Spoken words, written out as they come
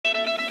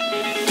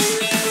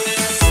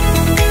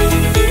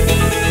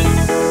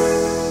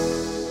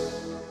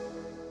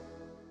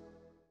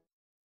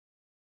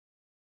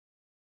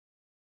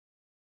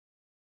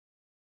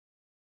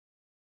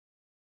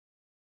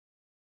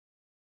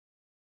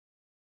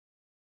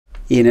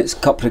Ian, it's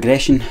cup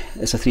progression,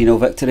 it's a 3-0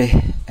 victory.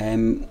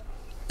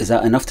 Is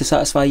that enough to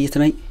satisfy you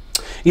tonight?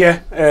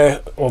 Yeah,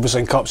 obviously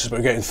in cups it's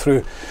about getting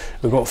through.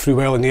 We got through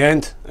well in the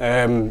end.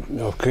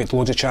 Created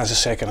loads of chances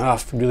second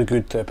half. Really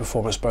good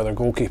performance by their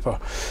goalkeeper.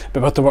 But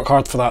we had to work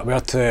hard for that. We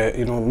had to,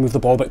 move the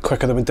ball a bit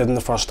quicker than we did in the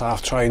first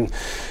half. Try and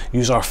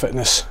use our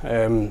fitness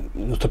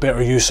to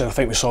better use, and I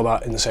think we saw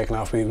that in the second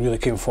half. We really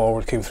came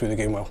forward, came through the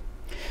game well.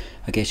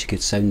 I guess you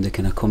could sound the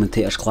kind of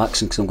commentator's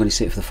klaxon, because I'm going to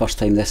say it for the first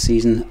time this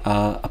season.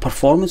 A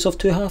performance of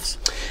two halves?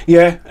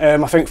 Yeah,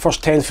 I think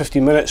first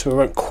 10-15 minutes we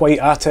weren't quite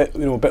at it,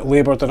 a bit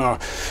laboured in our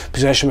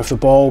possession with the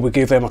ball. We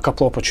gave them a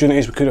couple of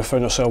opportunities. We could have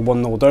found ourselves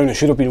 1-0 down. It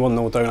should have been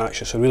 1-0 down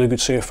actually, so really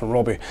good save from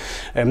Robbie.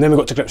 Then we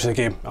got to grips with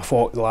the game. I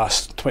thought the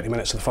last 20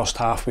 minutes of the first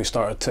half we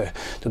started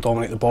to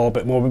dominate the ball a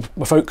bit more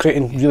without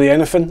creating really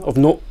anything of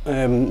note.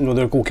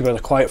 Their goalkeeper had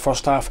a quiet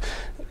first half.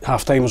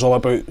 Half time was all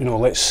about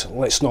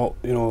let's not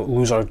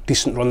lose our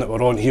decent run that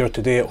we're on here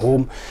today at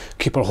home,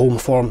 keep our home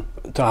form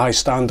to a high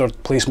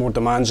standard, place more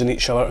demands on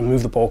each other and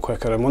move the ball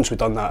quicker. And once we'd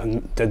done that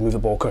and did move the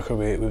ball quicker,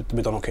 we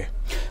done okay.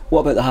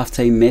 What about the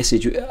half-time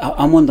message?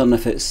 I'm wondering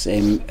if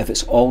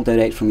it's all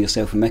direct from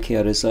yourself and Mickey,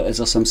 or is there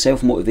some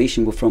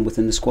self-motivation from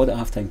within the squad at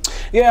half-time?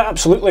 Yeah,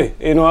 absolutely.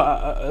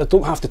 I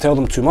don't have to tell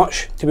them too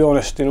much, to be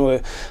honest.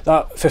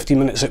 That 15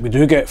 minutes that we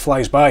do get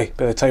flies by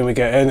the time we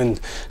get in and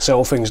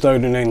settle things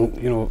down, and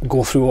then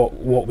go through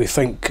what we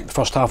think the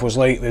first half was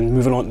like, then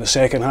moving on to the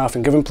second half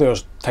and giving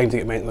players time to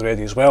get mentally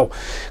ready as well,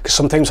 because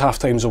sometimes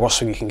half-time is the worst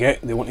thing you can get.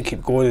 They want to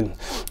keep going and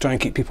try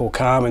and keep people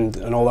calm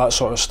and all that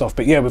sort of stuff.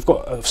 But yeah,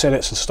 I've said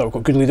it since the start, we've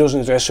got good leaders in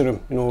the dressing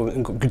room,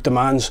 and got good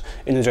demands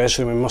in the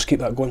dressing room, and we must keep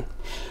that going.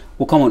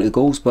 We'll come on to the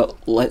goals, but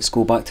let's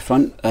go back to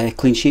front.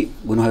 Clean sheet,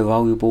 we know how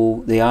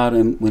valuable they are,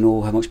 and we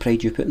know how much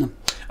pride you put in them.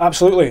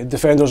 Absolutely,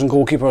 defenders and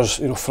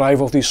goalkeepers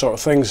thrive off these sort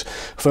of things.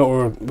 I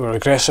felt we were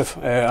aggressive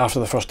after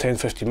the first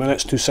 10-15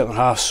 minutes. Two centre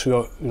halves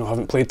who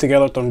haven't played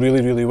together, done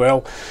really, really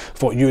well. I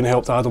thought Ewan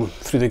helped Adam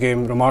through the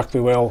game remarkably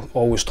well,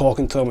 always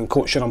talking to him and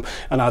coaching him.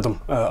 And Adam,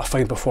 a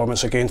fine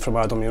performance again from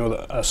Adam.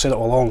 I've said it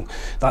all along,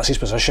 that's his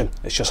position.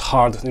 It's just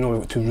hard, we've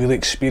got two really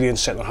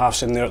experienced centre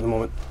halves in there at the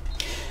moment.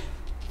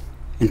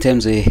 In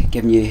terms of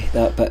giving you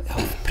that bit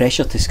of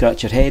pressure to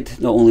scratch your head,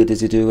 not only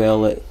does he do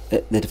well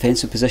at the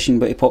defensive position,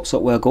 but he pops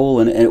up with a goal,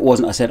 and it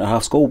wasn't a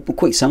centre-half's goal, but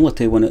quite similar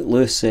to when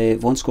Lewis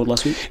Vaughan scored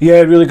last week. Yeah,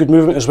 really good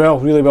movement as well,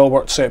 really well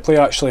worked set play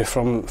actually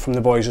from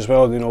the boys as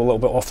well, a little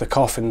bit off the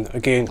cuff, and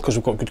again, because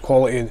we've got good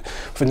quality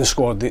within the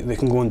squad, they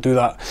can go and do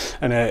that,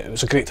 and it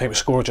was a great time to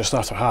score just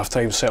after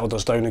half-time, settled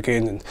us down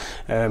again,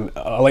 and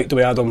I liked the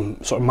way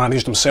Adam sort of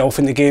managed himself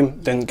in the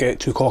game, didn't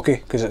get too cocky,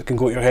 because it can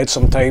go to your head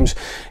sometimes.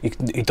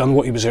 He'd done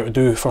what he was there to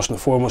do first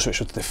and foremost, which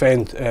was to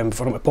defend.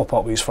 For him to pop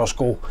up with his first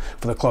goal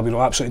for the club,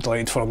 absolutely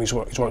delighted for him. He's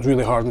worked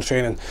really hard in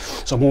training.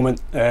 It's a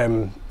moment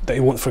that he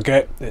won't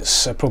forget.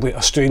 It's probably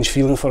a strange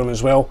feeling for him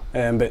as well,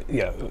 but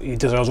yeah, he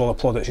deserves all the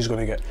plaudits he's going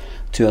to get.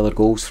 Two other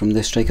goals from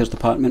the strikers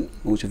department,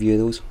 what's your view of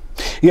those?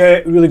 Yeah,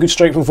 really good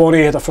strike from Vaughan.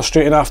 He had a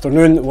frustrating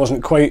afternoon. It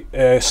wasn't quite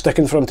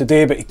sticking for him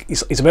today, but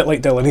he's a bit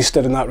like Dylan Easter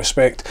in that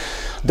respect.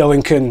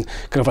 Dylan can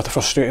kind of have a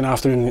frustrating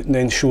afternoon and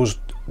then shows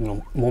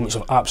moments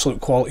of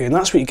absolute quality, and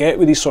that's what you get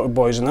with these sort of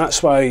boys, and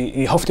that's why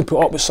you have to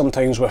put up with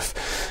sometimes with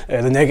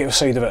the negative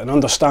side of it and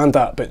understand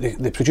that, but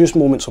they produce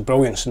moments of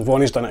brilliance, and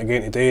Vaughan's done it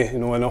again today,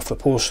 and off the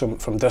post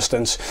from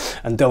distance,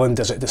 and Dylan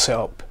does it to set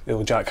up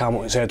Jack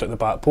Hamilton's head at the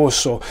back post.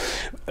 So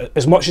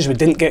as much as we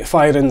didn't get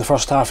fire in the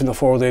first half in the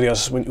forward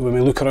areas, when we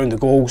look around the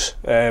goals,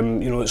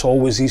 it's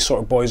always these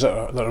sort of boys that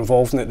are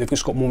involved in it. They've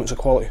just got moments of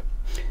quality.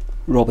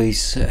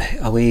 Robbie's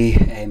away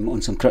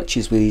on some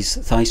crutches with his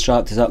thigh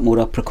strap. Is that more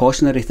a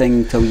precautionary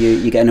thing till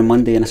you get in on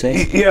Monday in a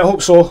set? Yeah, I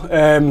hope so.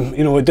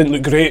 It didn't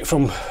look great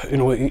from,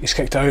 he's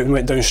kicked out and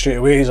went down straight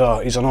away.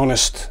 He's an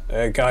honest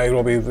guy,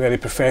 Robbie, very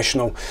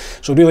professional.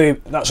 So really,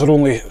 that's our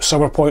only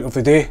sour point of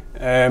the day.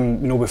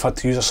 We've had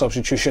to use a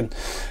substitution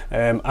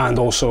and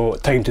also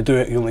time to do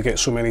it. You only get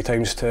so many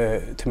times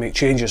to make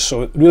changes.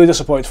 So really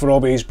disappointed for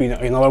Robbie. He's been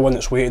another one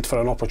that's waited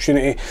for an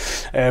opportunity.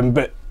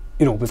 But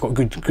we've got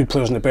good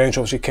players on the bench.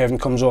 Obviously Kevin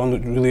comes on,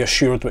 looked really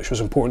assured, which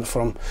was important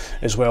for him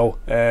as well.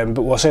 But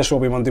we'll assess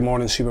Robbie Monday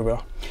morning and see where we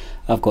are.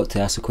 I've got to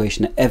ask the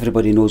question that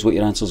everybody knows what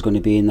your answer is going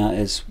to be, and that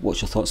is,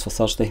 what's your thoughts for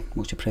Thursday?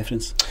 What's your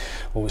preference?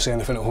 Well, we say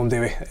anything at home,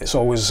 Davey. It's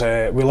always,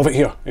 we love it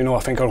here. I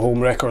think our home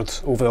record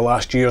over the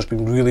last year has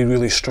been really,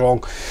 really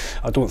strong.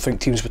 I don't think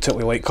teams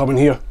particularly like coming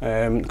here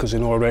because they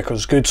know our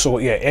record's good. So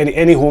yeah,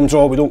 any home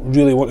draw, we don't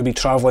really want to be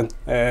travelling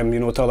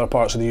to other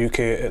parts of the UK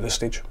at this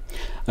stage.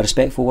 A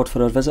respectful word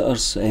for our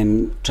visitors.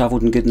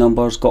 Travelled in good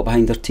numbers, got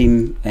behind their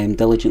team,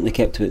 diligently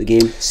kept to the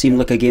game. Seemed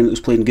like a game that was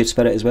played in good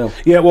spirit as well.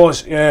 Yeah, it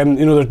was.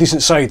 They're a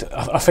decent side.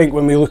 I think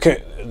when we look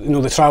at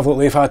the travel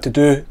that they've had to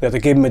do, they had a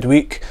game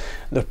midweek.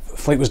 The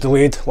flight was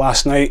delayed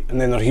last night, and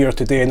then they're here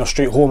today and they're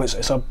straight home.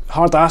 It's a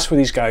hard ask for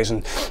these guys,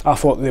 and I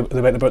thought they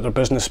went about their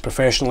business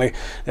professionally.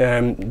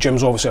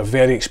 Jim's obviously a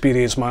very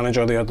experienced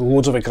manager. They had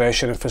loads of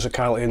aggression and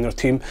physicality in their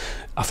team.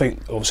 I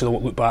think obviously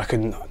they'll look back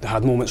and they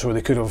had moments where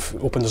they could have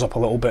opened us up a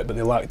little bit, but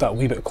they lacked that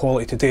wee bit of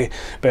quality today.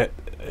 But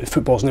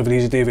football's never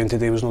easy, Davey, and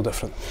today was no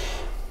different.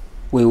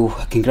 we'll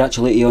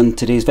congratulate you on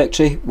today's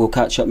victory. We'll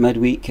catch up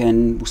midweek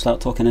and we'll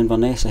start talking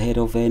Inverness ahead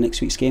of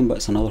next week's game, but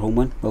it's another home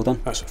win. Well done.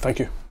 Thank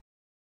you.